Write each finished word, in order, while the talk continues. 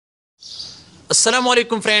Assalamu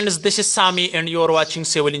alaikum friends, this is Sami and you are watching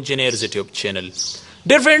Civil Engineers YouTube channel.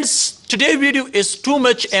 Dear friends, today's video is too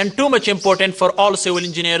much important for all civil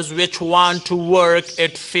engineers which want to work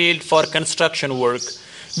at field for construction work.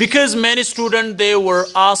 Because many students they were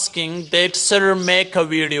asking that sir make a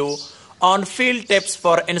video on field tips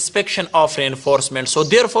for inspection of reinforcement. So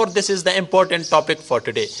therefore this is the important topic for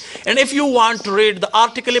today. And if you want to read the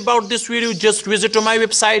article about this video, just visit to my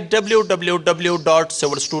website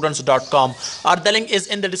www.civilstudents.com, or the link is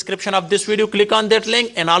in the description of this video. Click on that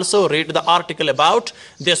link and also read the article about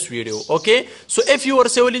this video. Okay, so if you are a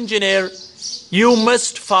civil engineer, you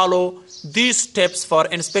must follow these steps for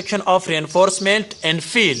inspection of reinforcement and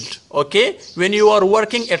field. Okay, when you are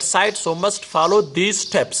working at site, so must follow these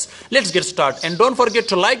steps. Let's get started, and don't forget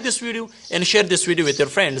to like this video and share this video with your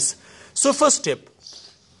friends. So first tip,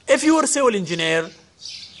 if you are a civil engineer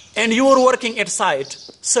and you are working at site,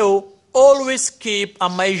 so always keep a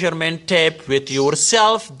measurement tape with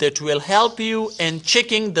yourself that will help you in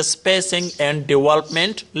checking the spacing and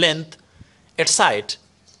development length at site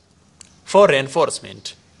for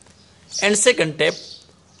reinforcement. And second tip,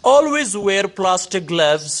 always wear plastic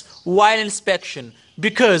gloves while inspection,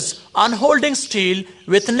 because unholding steel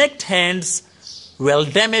with naked hands will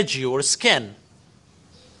damage your skin.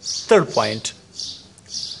 Third point,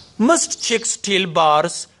 must check steel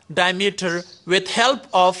bars diameter with help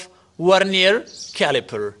of vernier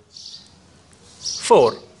caliper.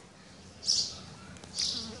 4.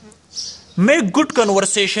 Make good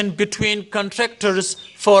conversation between contractors,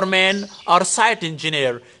 foreman or site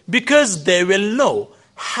engineer, because they will know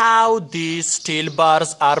how these steel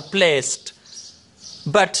bars are placed.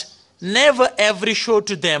 But never ever show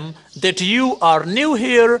to them that you are new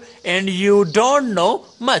here and you don't know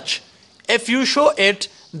much. If you show it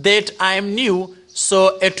that I am new,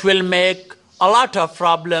 so it will make a lot of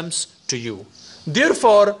problems to you.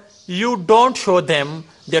 Therefore, you don't show them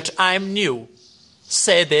that I am new.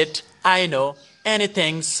 Say that I know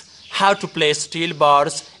anything, how to place steel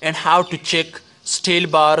bars and how to check steel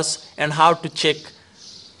bars and how to check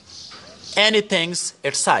anything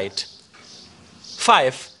at site.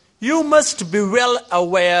 5. You must be well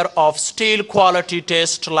aware of steel quality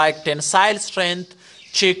tests like tensile strength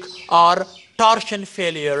check or torsion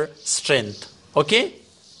failure strength. Okay?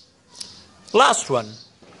 Last one.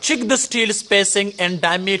 Check the steel spacing and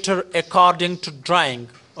diameter according to drawing.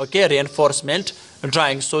 Okay, reinforcement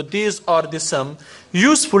drawing. So these are the some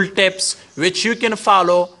useful tips which you can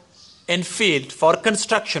follow in field for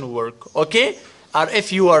construction work. Okay, or if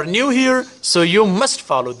you are new here, so you must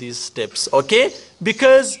follow these tips. Okay,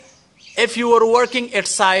 because if you are working at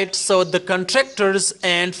site, so the contractors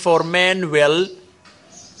and foremen will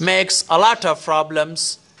makes a lot of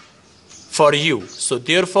problems for you. So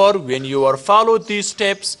therefore, when you are follow these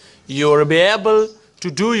steps, you will be able to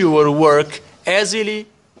do your work easily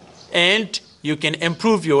and you can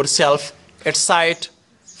improve yourself at site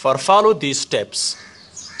for follow these steps.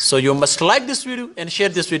 So you must like this video and share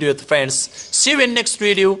this video with friends. See you in next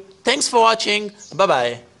video. Thanks for watching. Bye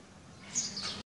bye.